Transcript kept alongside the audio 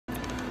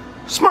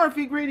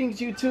Smurfy greetings,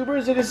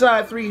 YouTubers. It is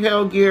I, 3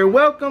 Hellgear.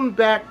 Welcome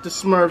back to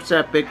Smurfs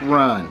Epic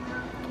Run.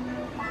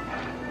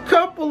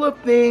 Couple of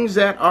things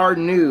that are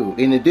new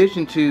in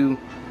addition to,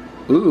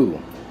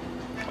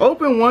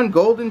 open one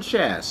golden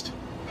chest.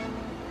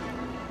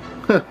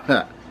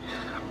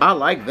 I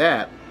like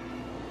that.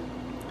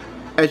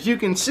 As you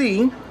can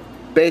see,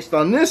 based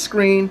on this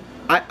screen,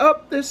 I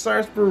upped this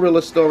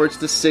sarsaparilla storage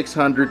to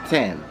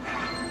 610.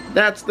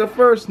 That's the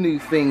first new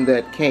thing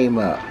that came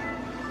up.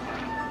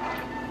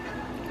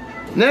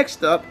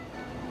 Next up,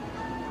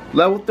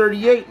 level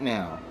 38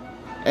 now,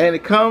 and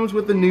it comes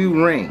with a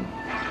new ring.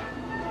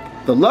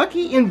 The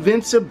Lucky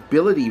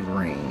Invincibility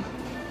Ring.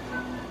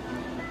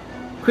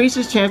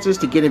 Increases chances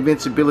to get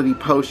invincibility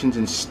potions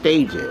in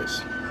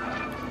stages.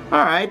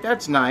 Alright,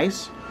 that's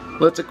nice.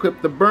 Let's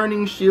equip the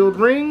Burning Shield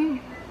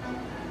Ring.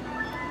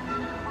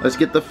 Let's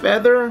get the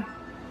feather.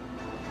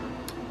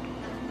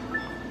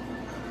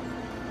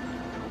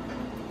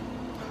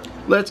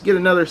 Let's get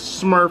another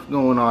Smurf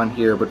going on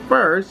here, but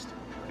first,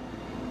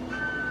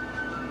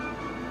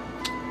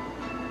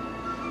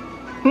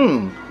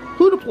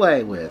 who to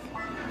play with?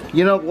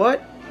 You know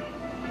what?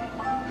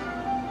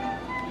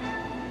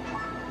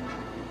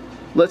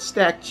 Let's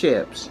stack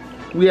chips.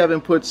 We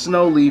haven't put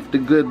Snowleaf to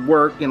good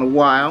work in a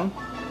while.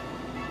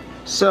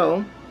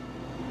 So,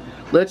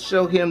 let's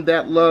show him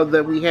that love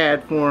that we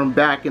had for him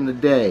back in the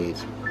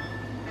days.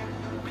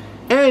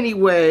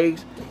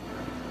 Anyways,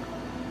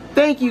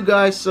 thank you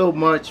guys so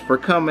much for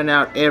coming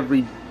out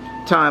every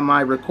time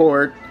I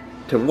record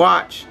to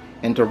watch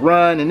and to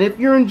run. And if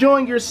you're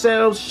enjoying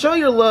yourselves, show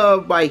your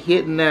love by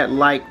hitting that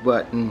like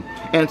button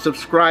and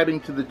subscribing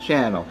to the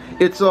channel.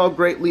 It's all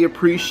greatly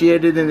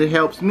appreciated, and it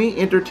helps me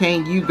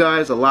entertain you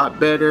guys a lot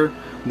better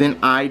than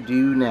I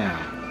do now.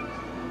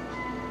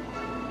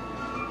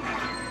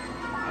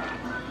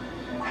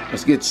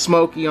 Let's get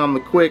Smokey on the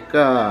quick.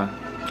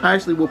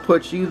 Actually, we'll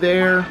put you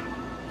there.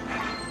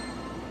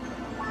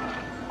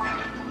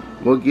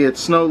 We'll get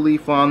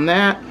Snowleaf on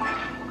that.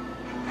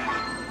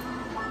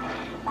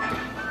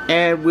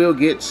 And we'll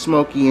get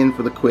Smokey in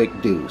for the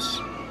quick deuce.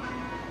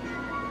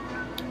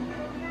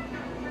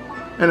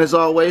 And as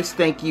always,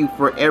 thank you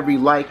for every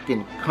like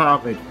and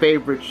comment,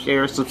 favorite,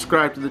 share,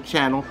 subscribe to the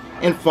channel,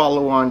 and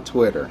follow on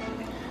Twitter.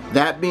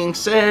 That being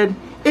said,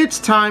 it's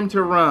time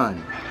to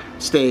run.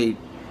 Stage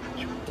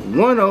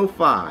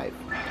 105.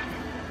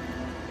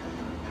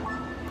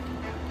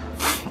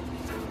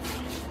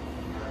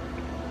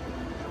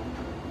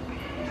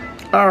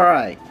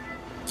 Alright.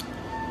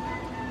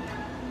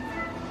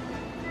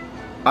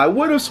 I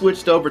would have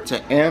switched over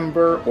to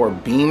Ember or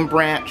Beam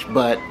Branch,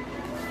 but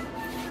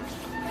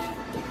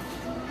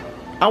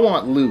I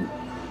want loot.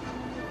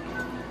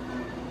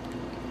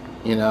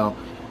 You know,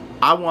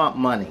 I want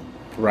money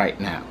right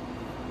now.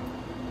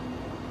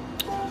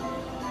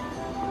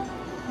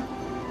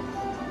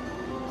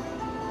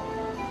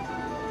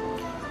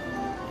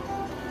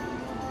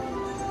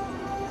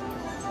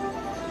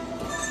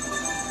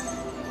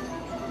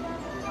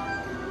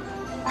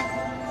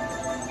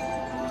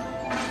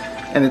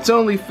 And it's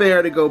only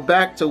fair to go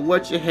back to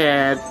what you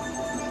had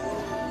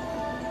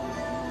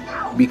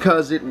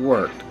because it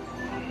worked.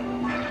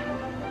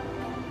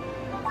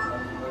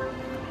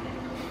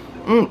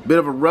 Bit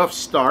of a rough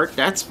start,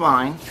 that's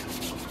fine.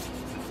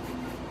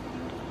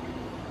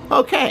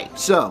 Okay,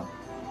 so.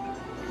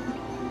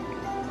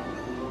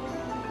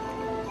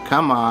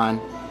 Come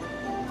on.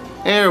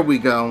 There we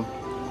go.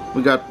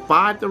 We got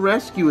 5 to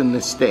rescue in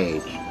this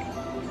stage.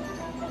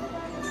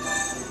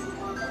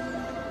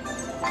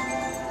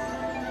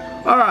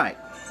 Alright.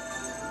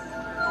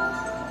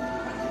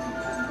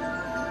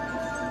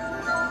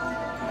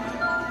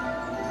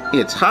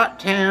 It's Hot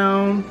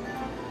Town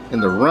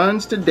and the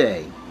runs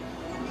today.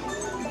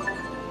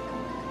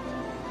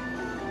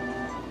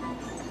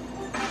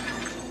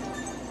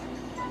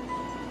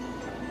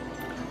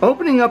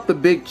 Opening up the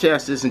big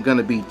chest isn't going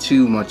to be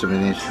too much of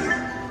an issue.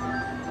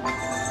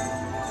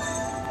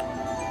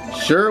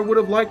 Sure would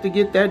have liked to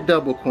get that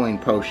double coin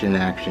potion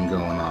action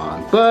going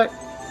on, but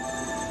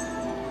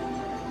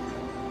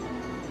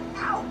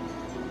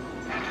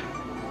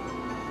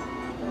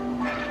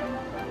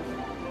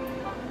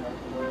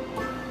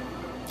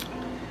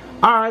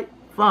alright,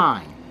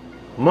 fine.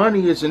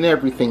 Money isn't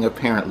everything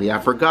apparently. I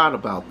forgot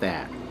about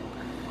that.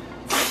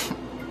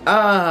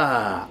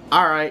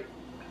 Alright.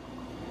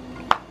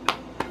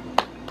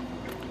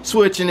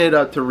 Switching it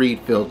up to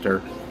read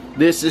filter.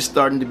 This is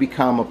starting to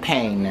become a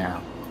pain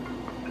now.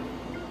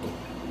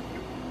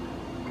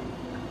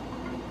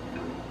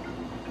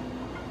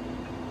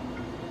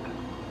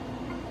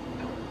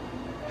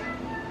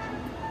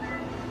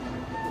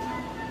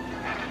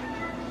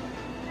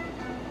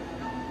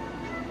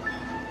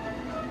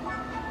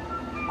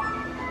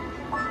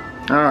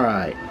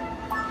 Alright.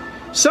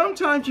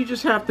 Sometimes you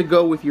just have to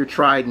go with your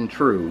tried and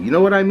true. You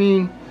know what I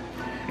mean?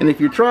 And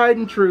if your tried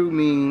and true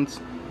means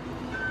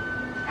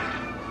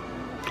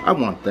I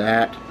want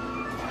that.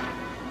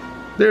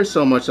 There's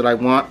so much that I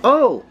want.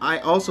 Oh, I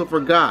also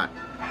forgot.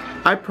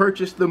 I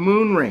purchased the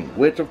moon ring,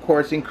 which of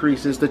course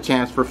increases the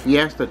chance for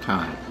fiesta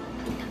time.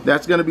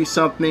 That's going to be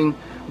something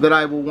that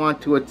I will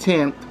want to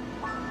attempt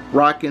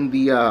rocking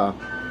the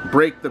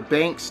break the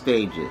bank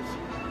stages.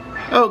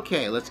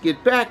 Okay, let's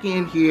get back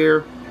in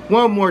here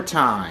one more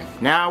time.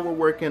 Now we're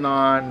working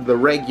on the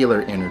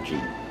regular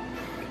energy.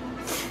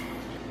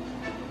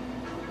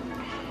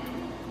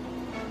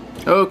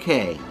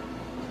 Okay,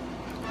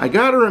 I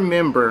gotta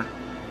remember,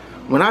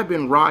 when I've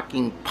been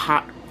rocking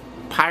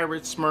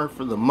Pirate Smurf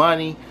for the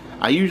money,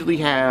 I usually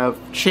have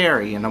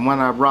Cherry, and when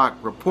I rock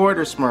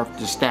Reporter Smurf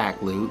to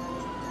stack loot,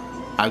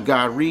 I've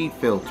got Reed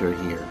Filter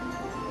here.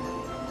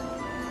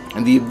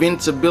 And the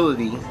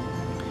invincibility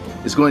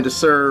is going to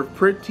serve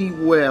pretty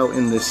well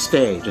in this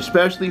stage,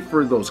 especially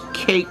for those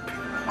cake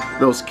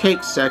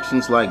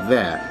sections like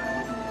that.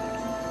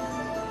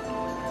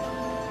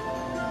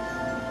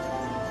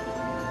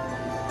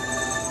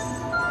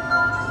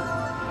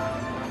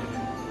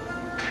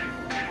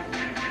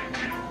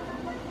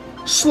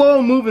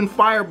 Slow moving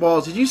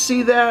fireballs. Did you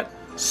see that?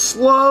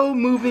 Slow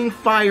moving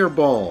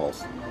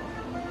fireballs.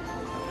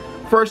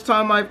 First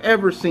time I've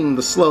ever seen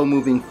the slow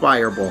moving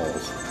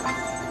fireballs.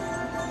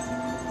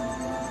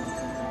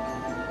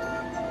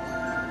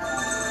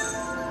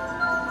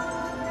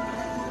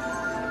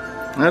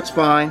 That's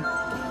fine.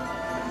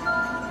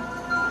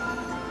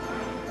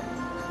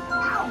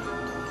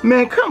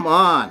 Man, come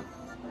on.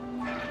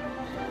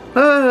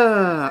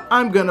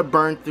 I'm gonna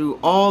burn through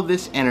all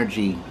this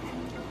energy.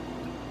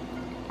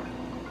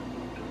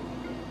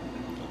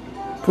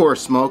 Poor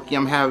Smokey,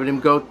 I'm having him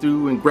go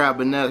through and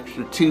grab an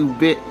extra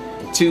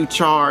 2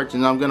 charge,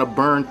 and I'm gonna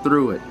burn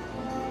through it.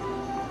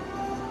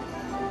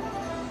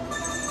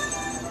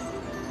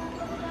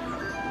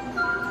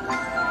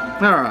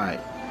 Alright.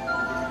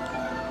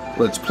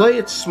 Let's play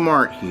it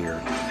smart here.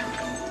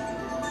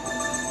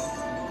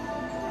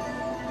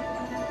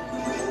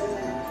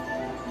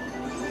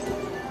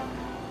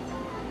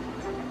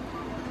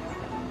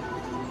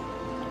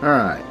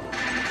 Alright.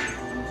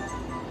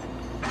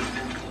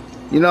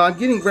 You know, I'm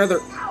getting rather...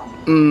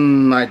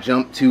 I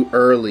jumped too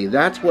early.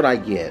 That's what I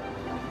get.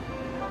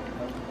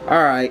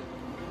 Alright.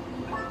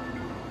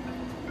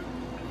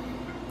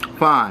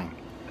 Fine.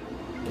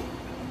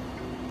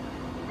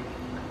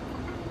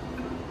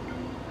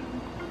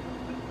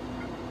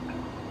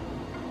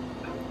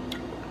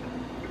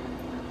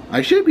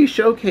 I should be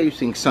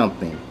showcasing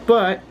something,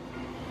 but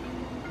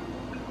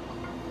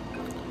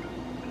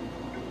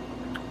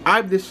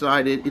I've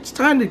decided it's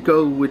time to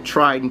go with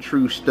tried and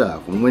true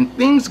stuff. And when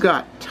things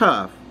got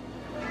tough,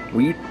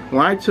 when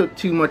I took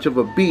too much of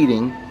a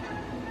beating,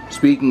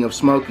 speaking of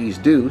Smokey's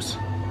Deuce,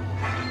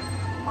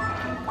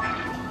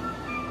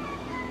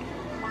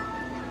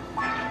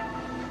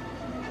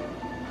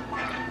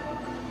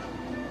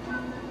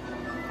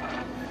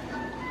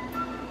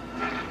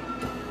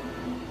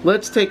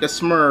 let's take a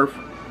Smurf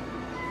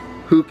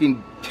who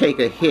can take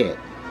a hit.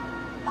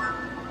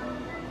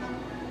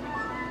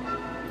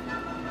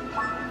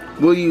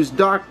 We'll use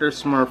Dr.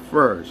 Smurf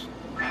first.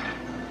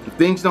 If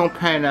things don't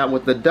pan out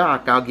with the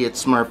doc, I'll get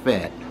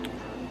Smurfette.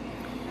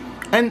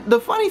 And the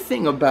funny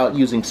thing about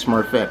using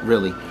Smurfette,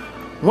 really,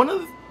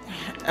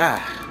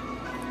 I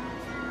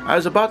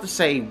was about to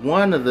say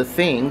one of the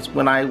things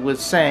when I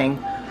was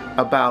saying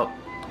about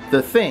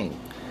the thing.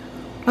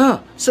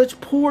 Such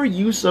poor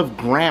use of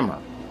grammar.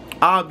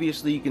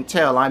 Obviously, you can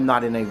tell I'm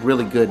not in a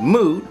really good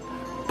mood,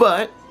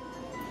 but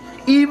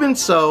even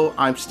so,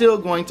 I'm still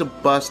going to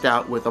bust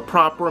out with a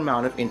proper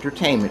amount of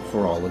entertainment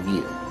for all of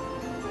you.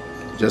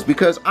 Just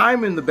because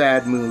I'm in the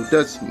bad mood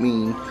doesn't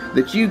mean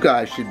that you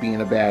guys should be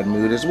in a bad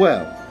mood as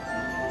well.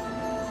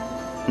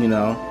 You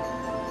know?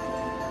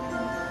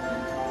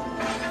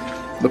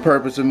 The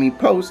purpose of me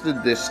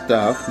posting this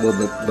stuff, well,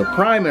 the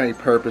primary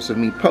purpose of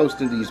me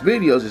posting these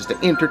videos is to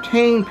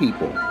entertain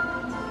people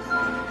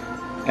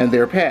and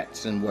their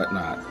pets and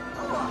whatnot.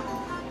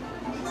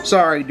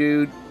 Sorry,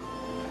 dude.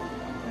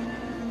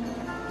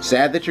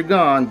 Sad that you're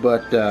gone,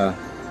 but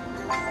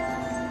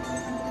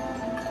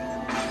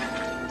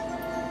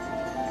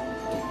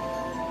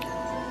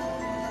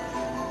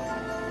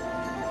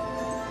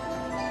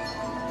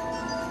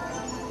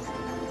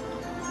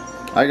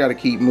I gotta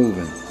keep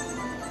moving.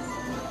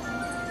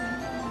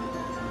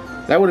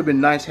 That would have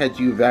been nice had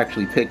you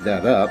actually picked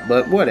that up,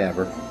 but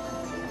whatever.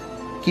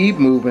 Keep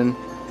moving.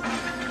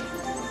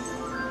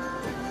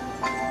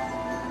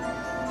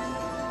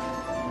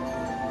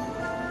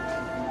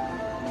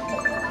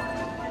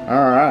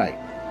 Alright.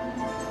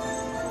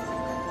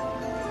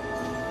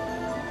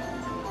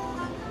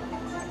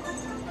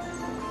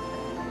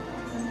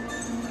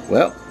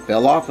 Well,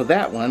 fell off of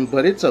that one,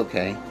 but it's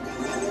okay.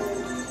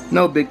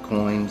 No big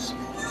coins.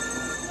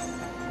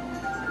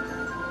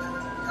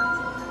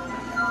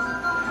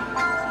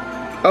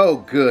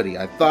 Oh goody,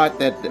 I thought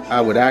that I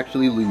would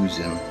actually lose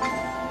him.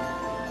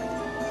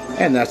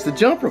 And that's the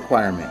jump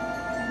requirement.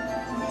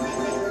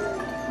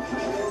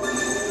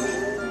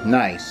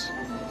 Nice.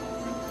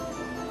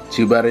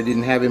 Too bad I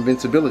didn't have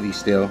invincibility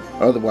still.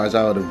 Otherwise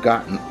I would have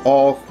gotten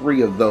all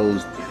 3 of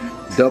those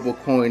double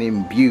coin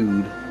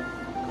imbued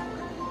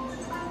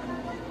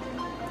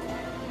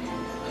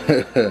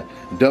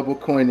double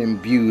coin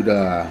imbued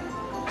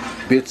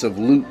bits of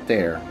loot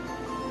there.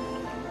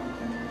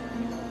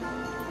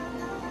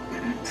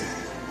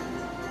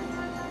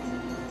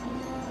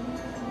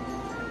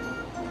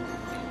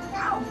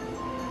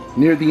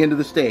 near the end of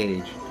the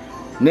stage.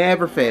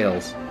 Never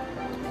fails.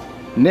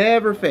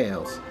 Never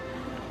fails.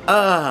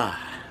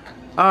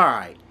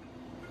 Alright.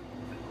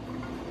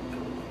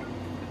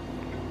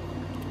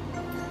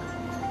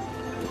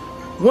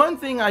 One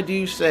thing I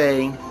do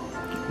say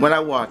when I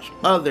watch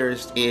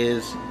others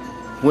is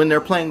when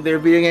they're playing their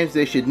video games,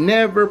 they should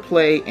never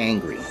play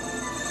angry.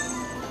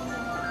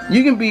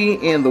 You can be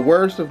in the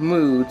worst of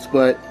moods,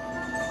 but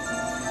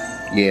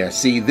yeah,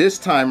 see, this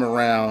time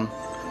around,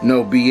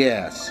 no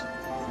BS.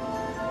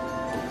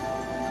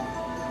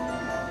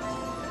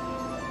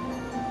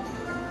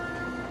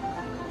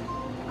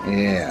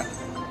 Yeah,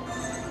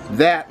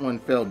 that one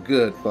felt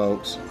good,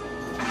 folks.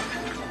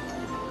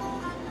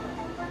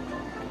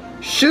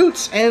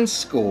 Shoots and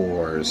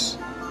scores.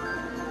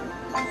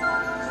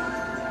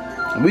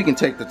 We can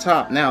take the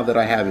top now that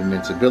I have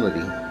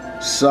invincibility.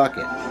 Suck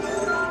it.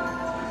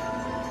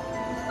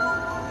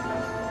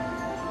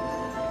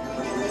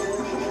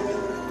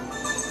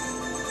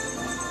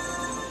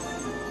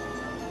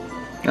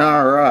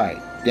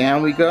 Alright,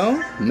 down we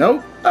go.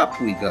 Nope, up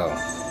we go.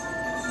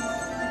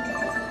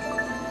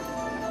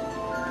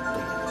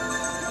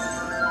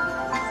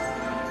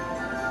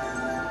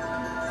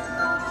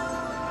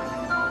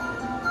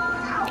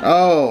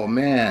 Oh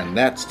man,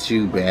 that's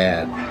too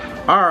bad.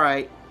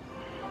 Alright.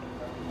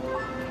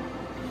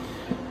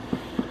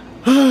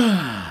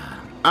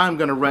 I'm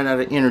gonna run out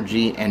of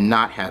energy and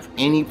not have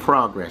any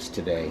progress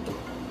today.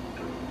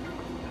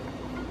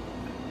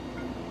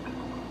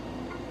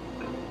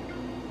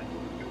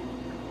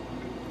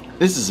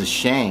 This is a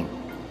shame.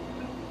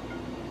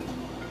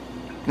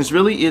 This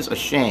really is a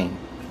shame.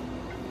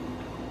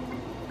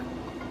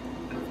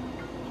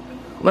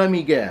 Let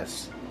me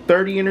guess.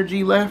 30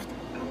 energy left?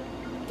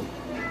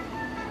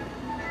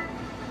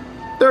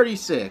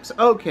 36.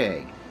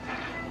 Okay.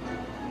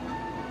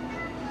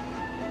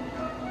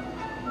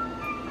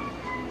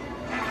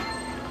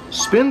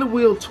 Spin the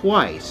wheel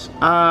twice.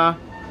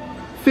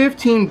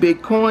 15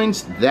 big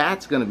coins.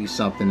 That's gonna be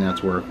something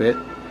that's worth it.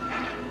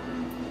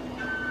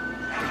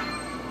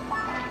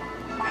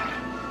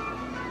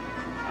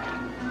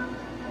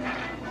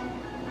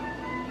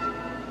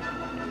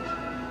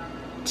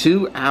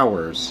 $2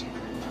 hours.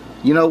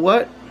 You know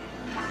what?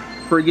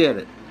 Forget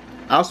it.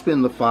 I'll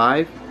spend the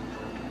 5.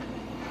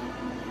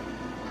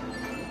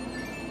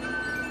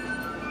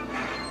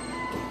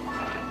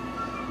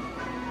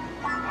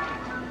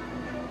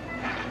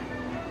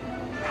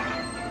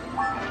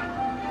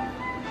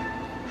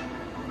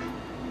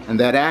 And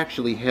that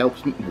actually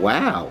helps me.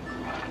 Wow.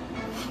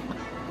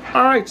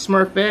 Alright,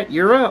 Smurfette,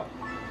 you're up.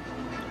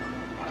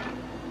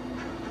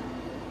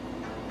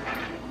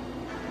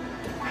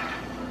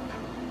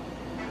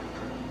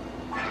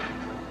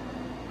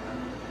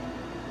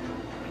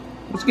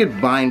 Let's get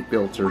Vine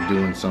Filter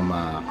doing some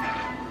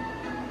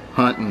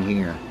hunting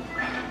here.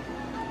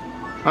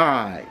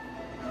 Alright.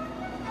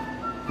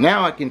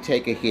 Now I can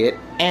take a hit,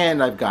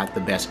 and I've got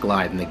the best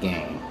glide in the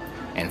game.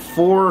 And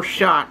 4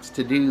 shots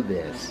to do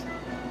this.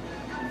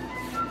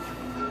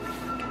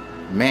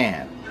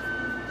 Man,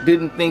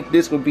 didn't think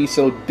this would be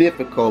so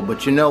difficult,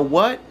 but you know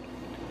what?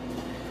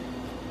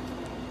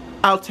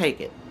 I'll take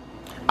it.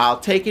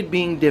 I'll take it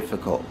being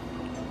difficult.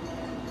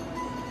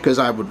 Because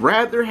I would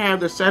rather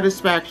have the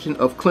satisfaction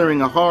of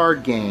clearing a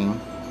hard game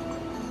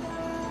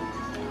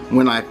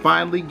when I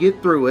finally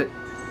get through it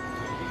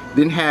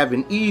than have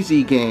an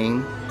easy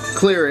game,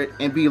 clear it,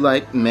 and be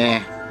like,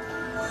 meh.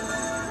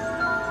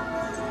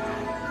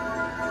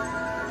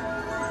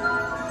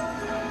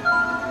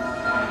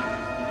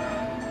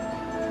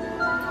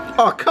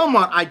 Oh, come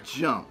on, I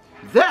jumped.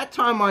 That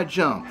time I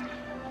jumped.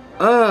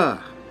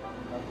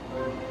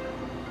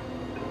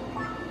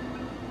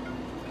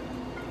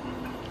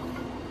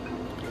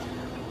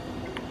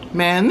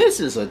 Man,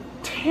 this is a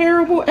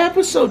terrible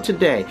episode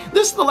today.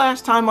 This is the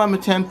last time I'm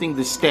attempting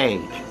the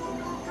stage.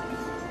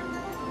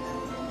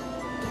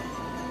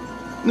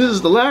 This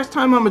is the last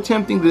time I'm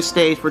attempting this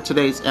stage for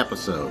today's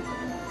episode.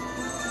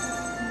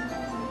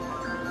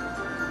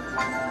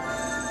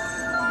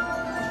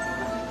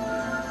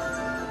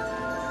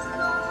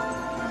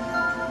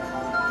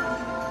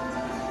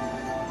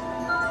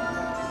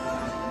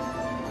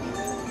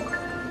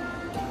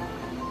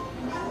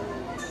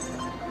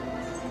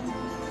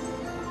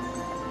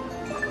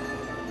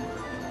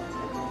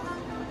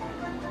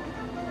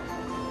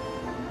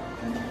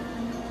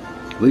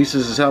 At least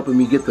this is helping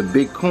me get the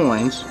big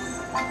coins,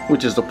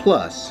 which is the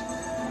plus.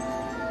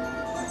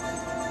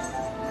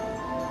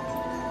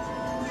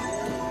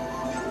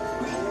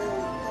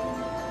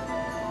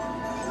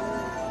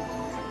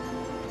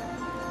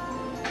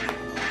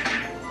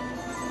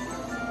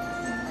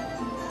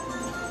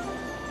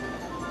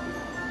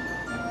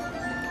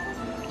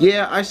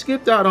 Yeah, I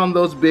skipped out on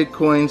those big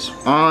coins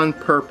on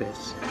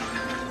purpose.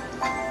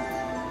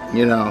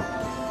 You know.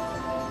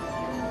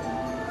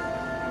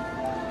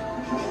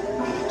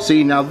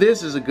 See, now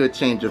this is a good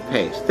change of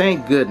pace.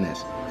 Thank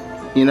goodness.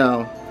 You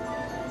know.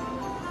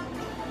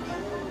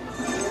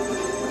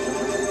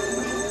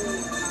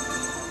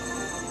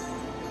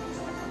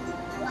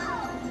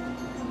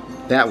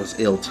 That was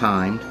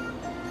ill-timed.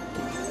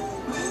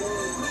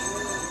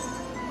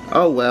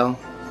 Oh well.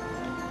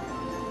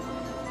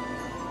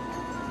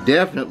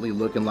 Definitely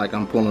looking like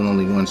I'm pulling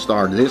only 1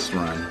 star this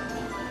run.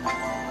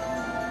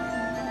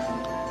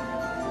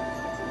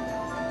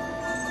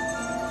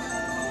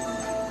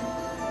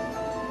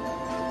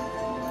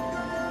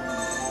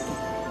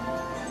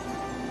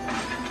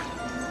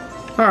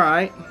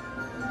 Alright.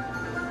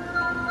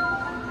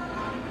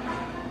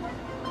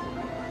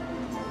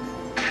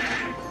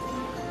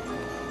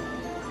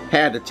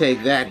 Had to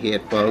take that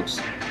hit, folks.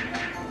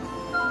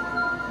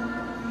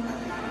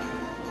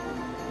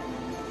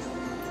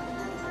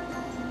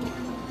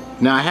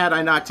 Now, had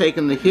I not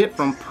taken the hit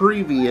from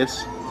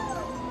previous,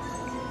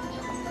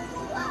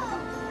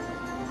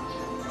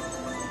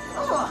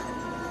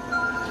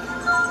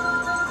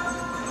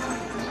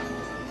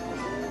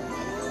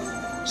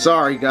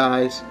 sorry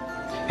guys,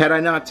 had I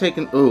not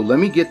taken, oh, let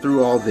me get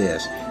through all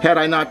this. Had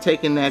I not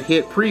taken that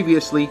hit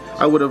previously,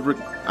 I would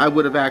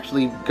have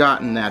actually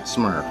gotten that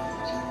Smurf.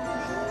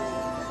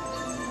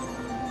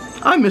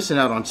 I'm missing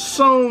out on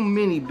so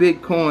many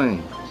big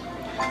coins.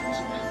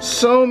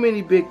 So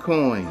many big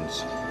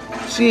coins.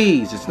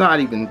 Jeez, it's not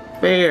even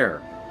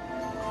fair.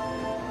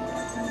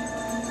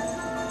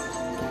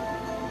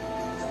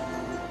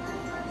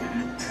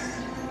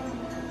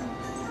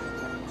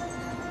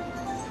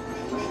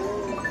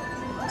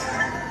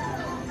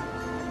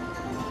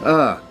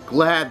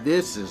 Glad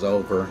this is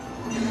over.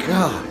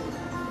 God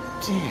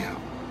damn.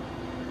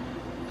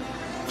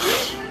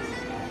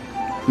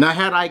 Now,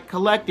 had I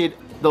collected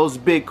those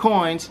big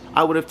coins,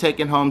 I would have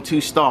taken home 2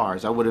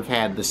 stars. I would have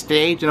had the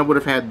stage and I would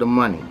have had the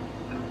money.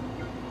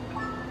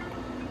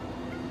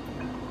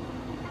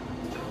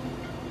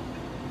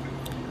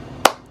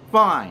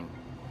 Fine.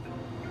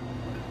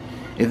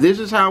 If this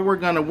is how we're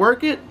gonna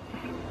work it,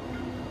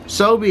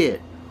 so be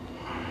it.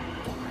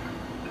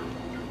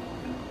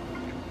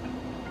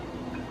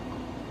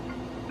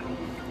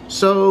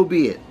 So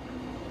be it.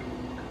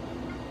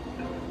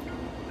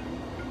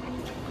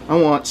 I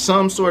want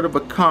some sort of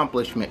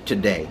accomplishment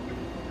today.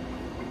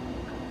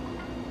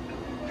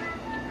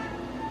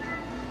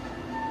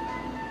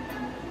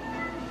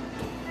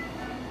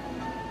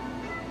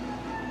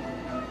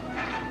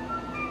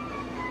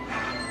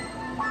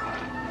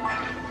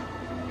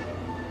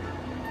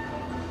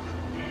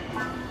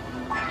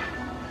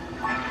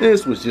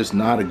 This was just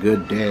not a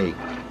good day.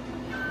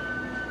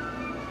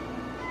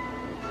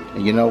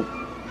 And you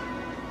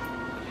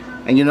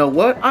know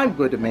what? I'm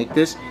going to make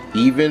this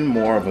even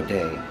more of a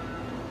day.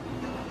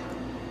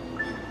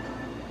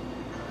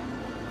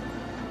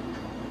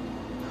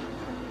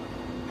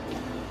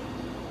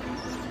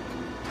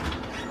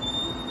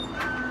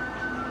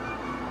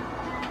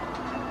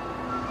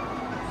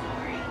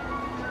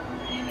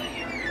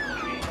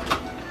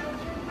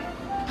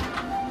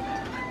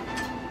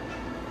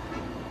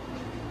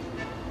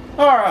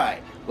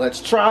 Alright,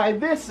 let's try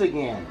this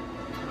again.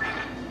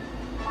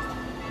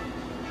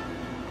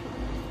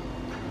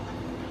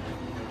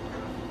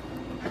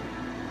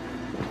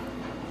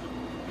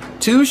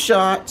 Two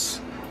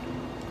shots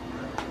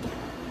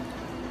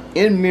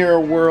in Mirror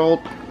World.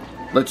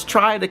 Let's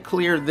try to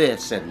clear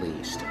this at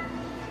least.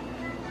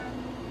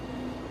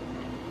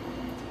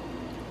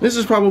 This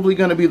is probably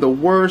going to be the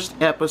worst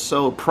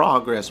episode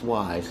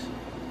progress-wise.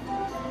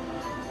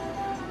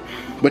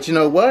 But you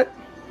know what?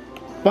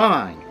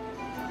 Fine.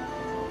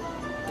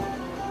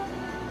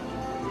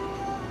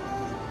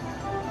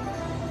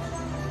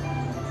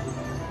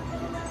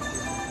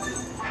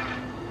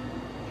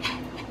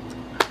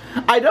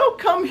 I don't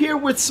come here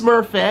with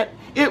Smurfette.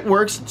 It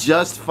works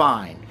just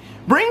fine.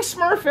 Bring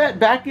Smurfette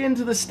back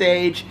into the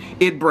stage,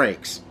 it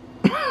breaks.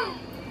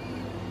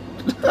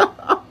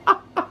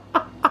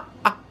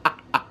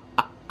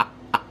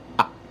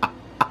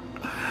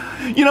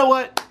 You know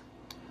what?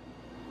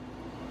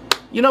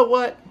 You know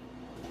what?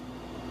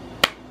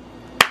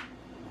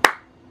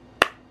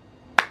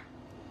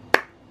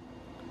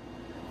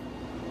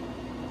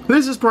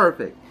 This is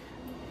perfect.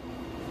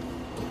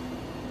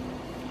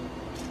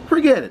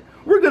 Forget it.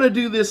 We're going to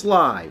do this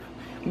live.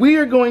 We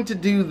are going to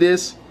do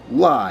this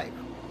live.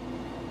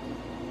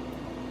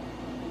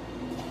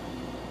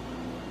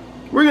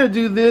 We're going to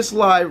do this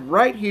live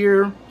right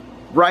here,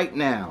 right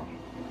now.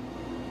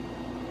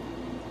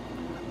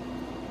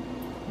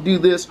 Do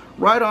this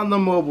right on the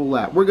mobile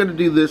app. We're going to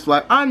do this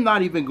live. I'm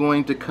not even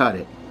going to cut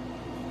it.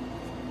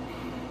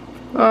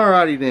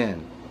 Alrighty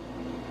then.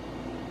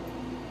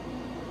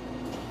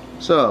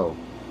 So,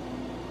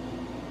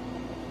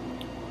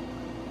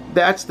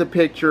 that's the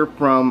picture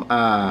from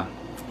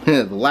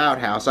the Loud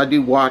House. I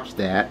do watch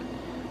that.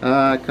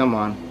 Come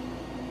on.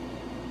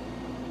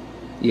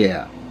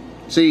 Yeah.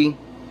 See?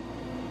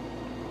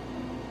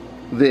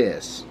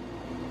 This.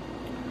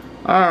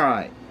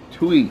 Alright.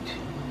 Tweet.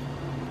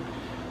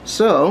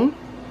 So,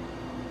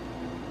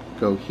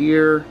 go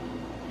here.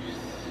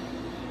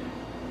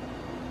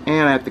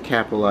 And I have to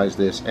capitalize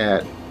this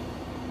at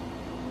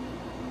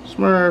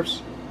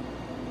Smurfs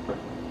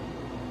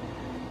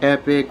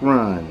Epic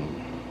Run.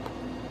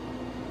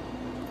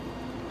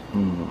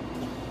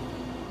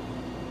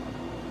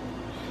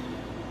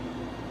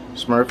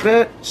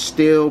 Smurfette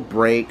still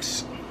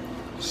breaks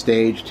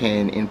Stage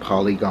 10 in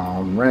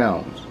Polygon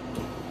Realms.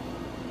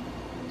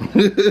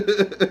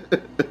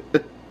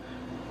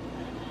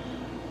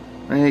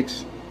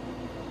 Thanks.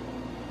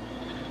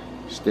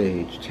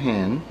 Stage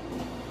 10.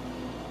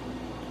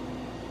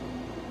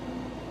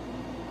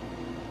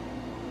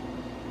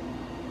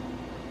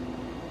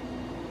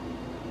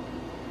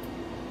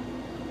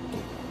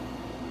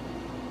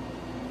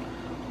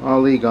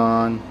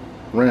 Polygon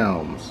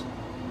Realms.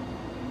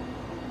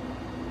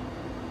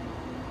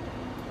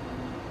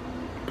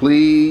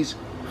 Please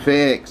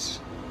fix.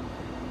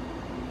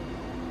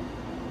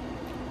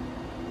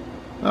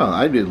 Oh,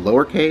 I did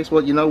lowercase?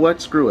 Well, you know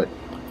what? Screw it.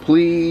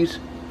 Please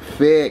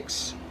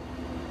fix.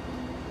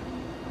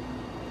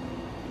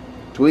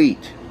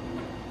 Tweet.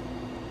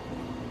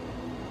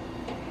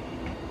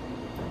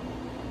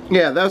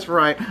 Yeah, that's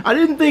right. I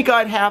didn't think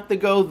I'd have to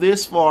go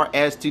this far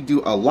as to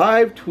do a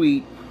live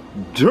tweet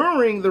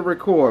during the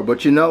record,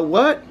 but you know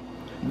what?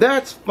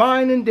 That's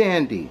fine and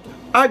dandy.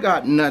 I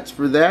got nuts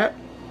for that.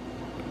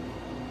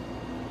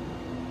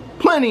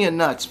 Plenty of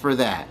nuts for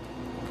that.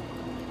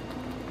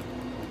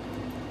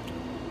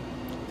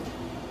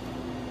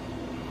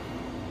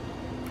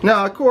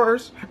 Now, of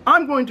course,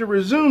 I'm going to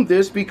resume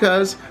this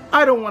because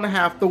I don't want to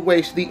have to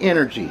waste the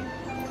energy,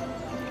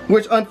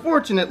 which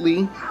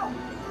unfortunately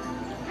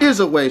is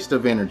a waste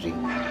of energy.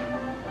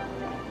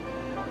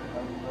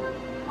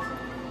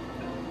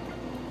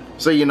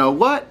 So you know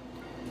what?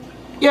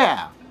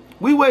 Yeah,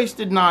 we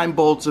wasted 9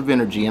 bolts of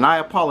energy, and I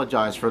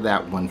apologize for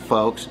that one,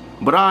 folks.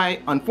 But I,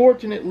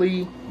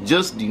 unfortunately,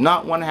 just do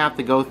not want to have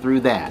to go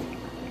through that.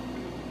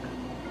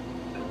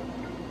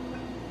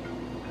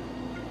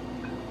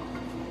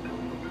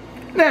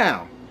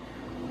 Now,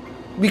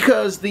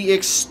 because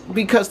the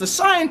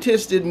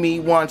scientist in me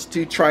wants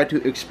to try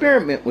to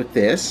experiment with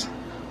this,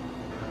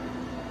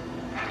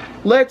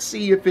 let's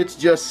see if it's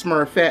just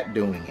Smurfette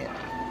doing it.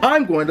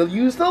 I'm going to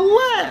use the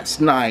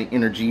last 9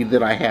 energy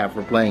that I have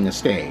for playing a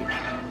stage.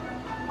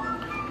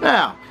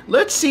 Now,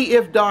 let's see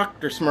if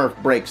Dr. Smurf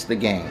breaks the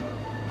game.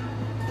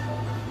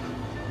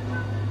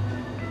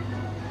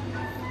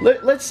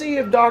 Let's see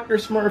if Dr.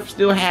 Smurf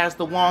still has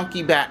the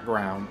wonky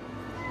background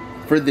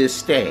for this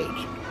stage.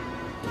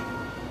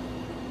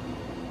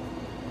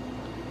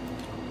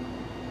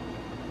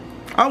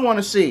 I want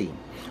to see.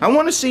 I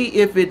want to see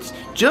if it's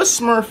just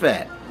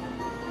Smurfette.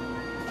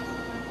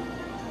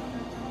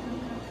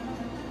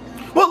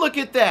 Well, look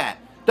at that.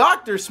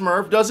 Dr.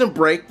 Smurf doesn't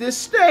break this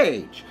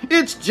stage.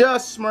 It's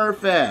just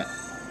Smurfette.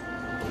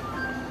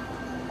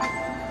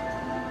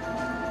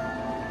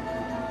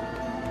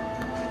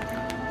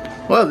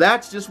 Well,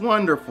 that's just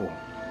wonderful.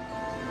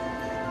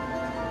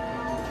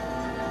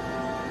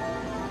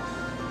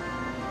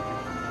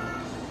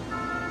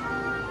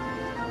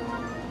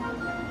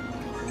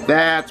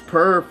 That's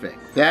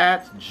perfect.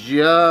 That's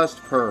just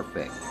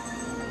perfect.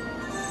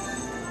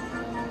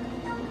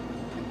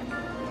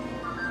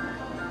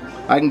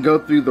 I can go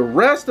through the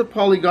rest of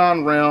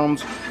Polygon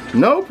Realms,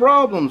 no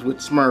problems with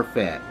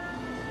Smurfette.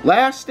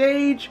 Last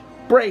stage,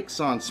 breaks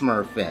on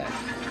Smurfette.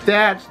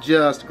 That's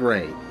just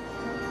great.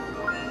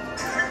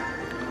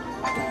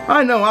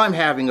 I know I'm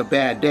having a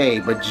bad day,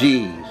 but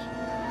geez.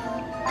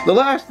 The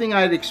last thing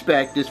I'd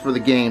expect is for the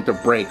game to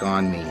break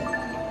on me.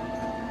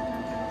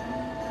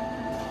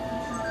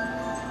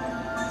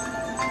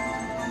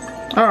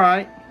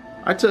 Alright,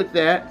 I took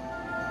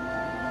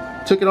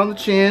that. Took it on the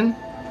chin.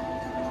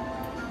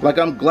 Like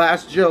I'm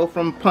Glass Joe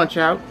from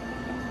Punch-Out.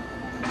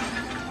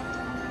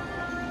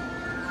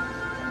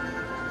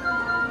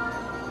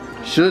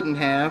 Shouldn't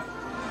have.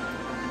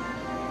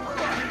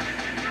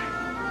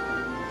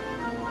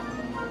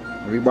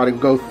 Everybody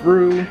go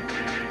through.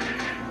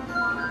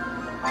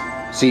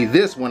 See,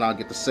 this one I'll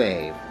get to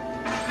save.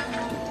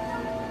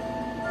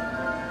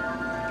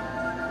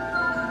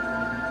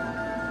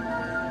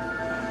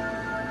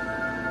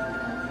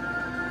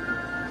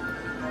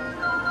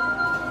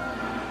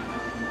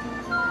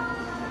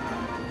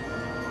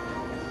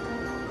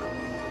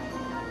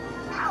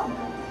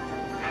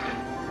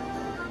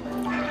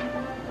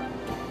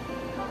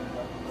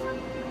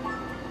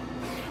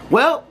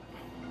 Well,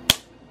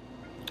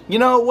 you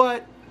know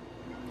what?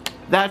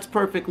 That's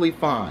perfectly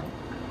fine.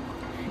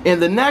 In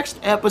the next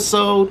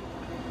episode,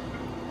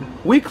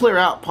 we clear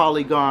out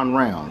Polygon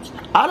Realms.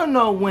 I don't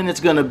know when it's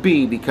going to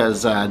be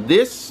because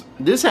this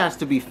has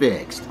to be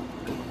fixed.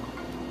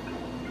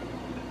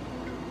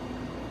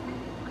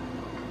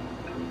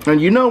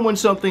 And you know when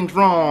something's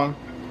wrong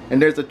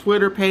and there's a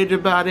Twitter page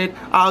about it,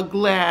 I'll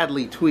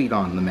gladly tweet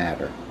on the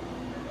matter.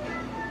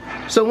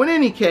 So in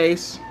any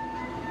case,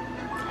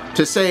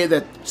 to say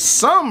that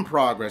some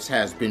progress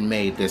has been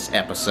made this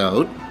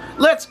episode,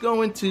 let's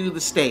go into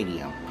the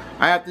stadium.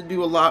 I have to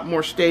do a lot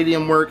more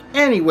stadium work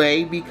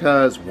anyway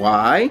because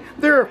why?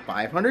 There are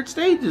 500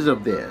 stages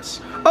of this.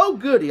 Oh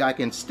goody, I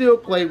can still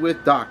play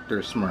with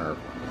Dr. Smurf.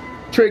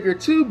 Trigger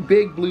 2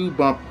 big blue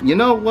bump. You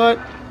know what?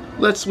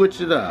 Let's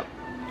switch it up.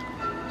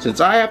 Since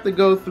I have to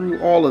go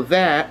through all of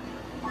that,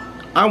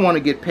 I want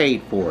to get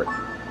paid for it.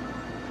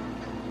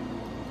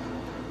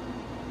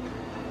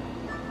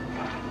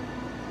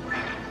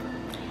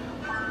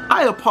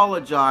 I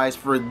apologize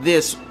for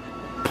this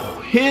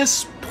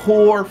piss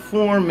poor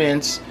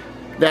performance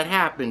that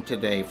happened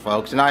today,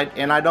 folks, and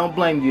I don't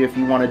blame you if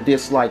you want to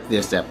dislike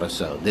this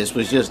episode. This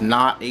was just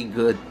not a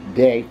good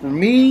day for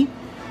me,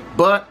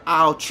 but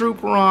I'll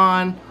trooper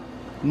on.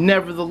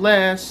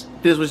 Nevertheless,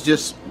 this was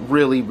just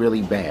really,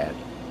 really bad.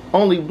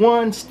 Only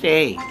one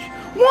stage.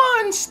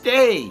 One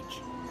stage!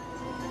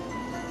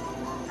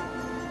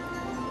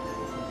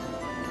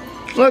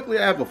 Luckily,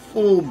 I have a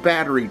full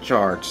battery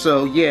charge,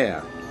 so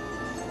yeah.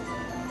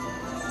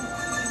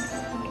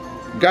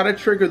 Gotta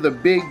trigger the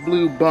big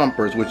blue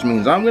bumpers, which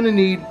means I'm gonna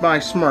need my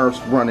Smurfs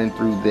running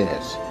through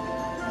this.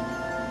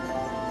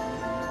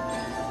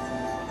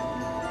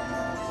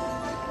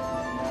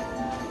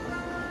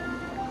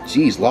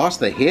 Geez,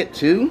 lost the hit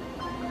too?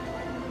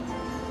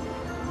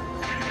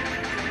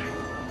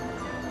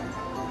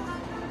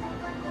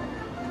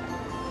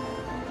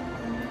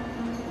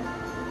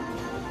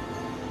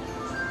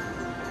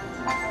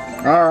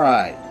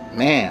 Alright,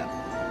 man.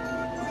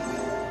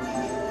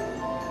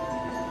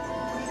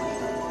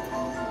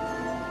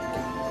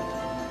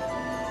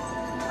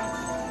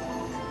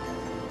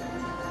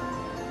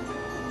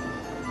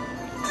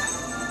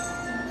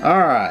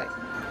 Alright.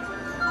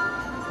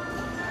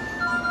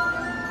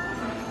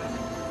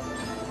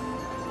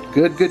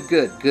 Good, good,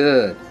 good,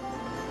 good.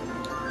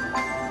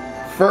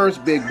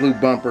 First big blue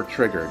bumper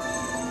triggered.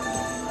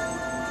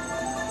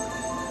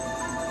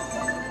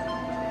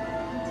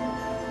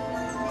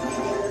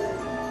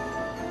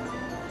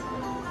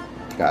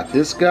 Got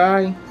this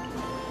guy.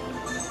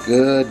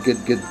 Good,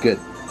 good, good, good.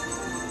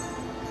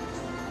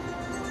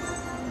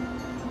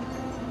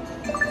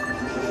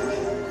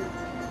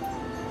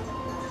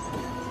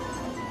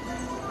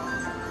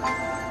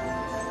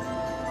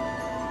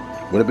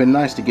 Would have been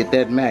nice to get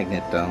that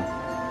magnet though.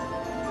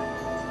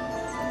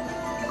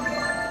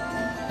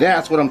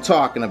 That's what I'm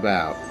talking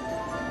about.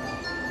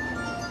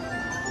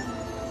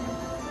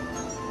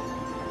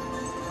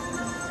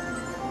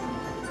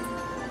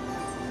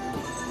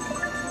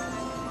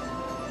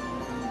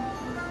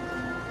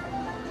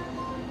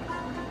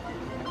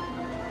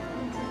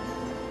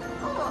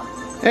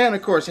 And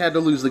of course had to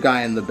lose the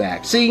guy in the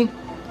back. See?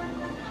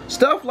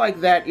 Stuff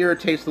like that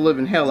irritates the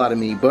living hell out of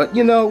me, but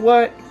you know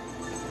what?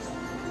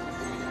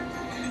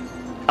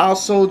 I'll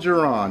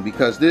soldier on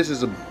because this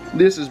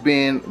has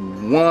been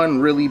one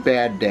really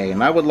bad day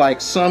and I would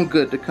like some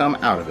good to come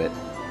out of it.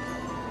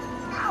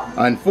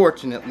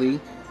 Unfortunately,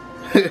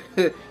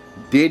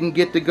 didn't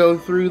get to go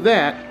through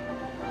that.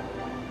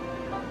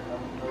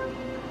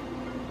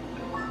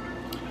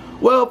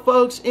 Well,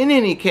 folks, in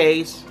any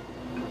case,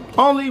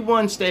 only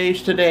one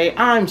stage today.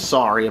 I'm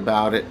sorry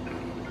about it.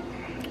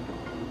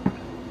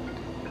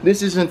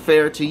 This isn't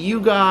fair to you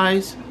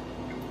guys.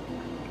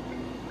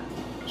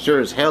 Sure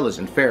as hell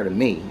isn't fair to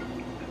me.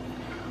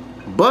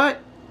 But,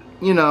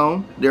 you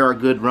know, there are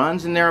good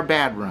runs and there are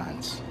bad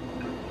runs.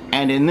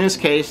 And in this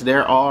case,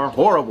 there are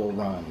horrible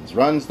runs.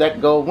 Runs that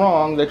go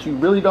wrong that you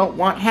really don't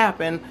want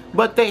happen,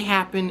 but they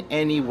happen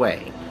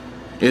anyway.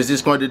 Is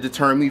this going to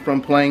deter me from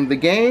playing the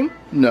game?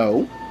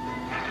 No.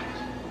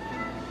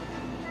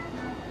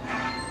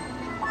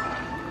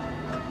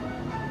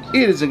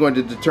 It isn't going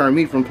to deter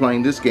me from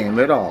playing this game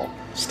at all.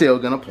 Still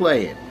gonna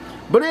play it.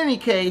 But in any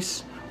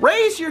case,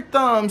 raise your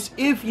thumbs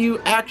if you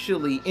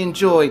actually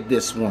enjoyed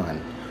this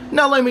one.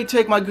 Now let me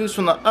take my goose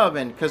from the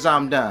oven because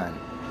I'm done.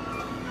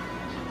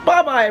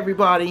 Bye-bye,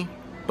 everybody.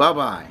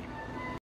 Bye-bye.